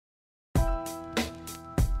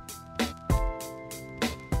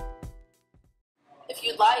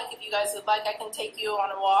like, if you guys would like, I can take you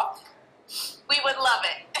on a walk. We would love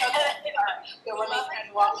it. Okay. All right. So let me try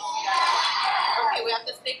and walk with you guys. Okay, we have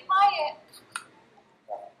to stay quiet.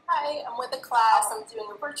 Hi, I'm with a class. I'm doing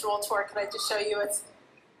a virtual tour. Can I just show you?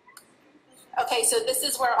 Okay, so this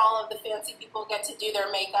is where all of the fancy people get to do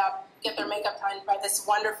their makeup, get their makeup done by this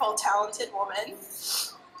wonderful, talented woman.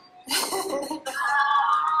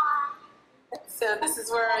 So this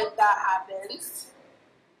is where that happens.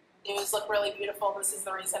 They always look really beautiful. This is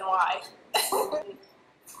the reason why.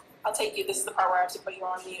 I'll take you. This is the part where I have to put you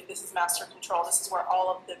on mute. This is master control. This is where all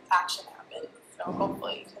of the action happens. So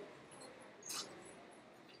hopefully.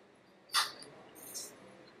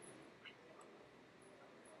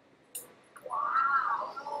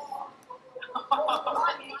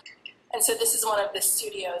 And so this is one of the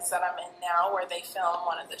studios that I'm in now where they film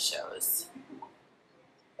one of the shows.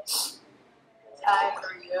 Hi, how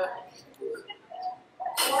are you?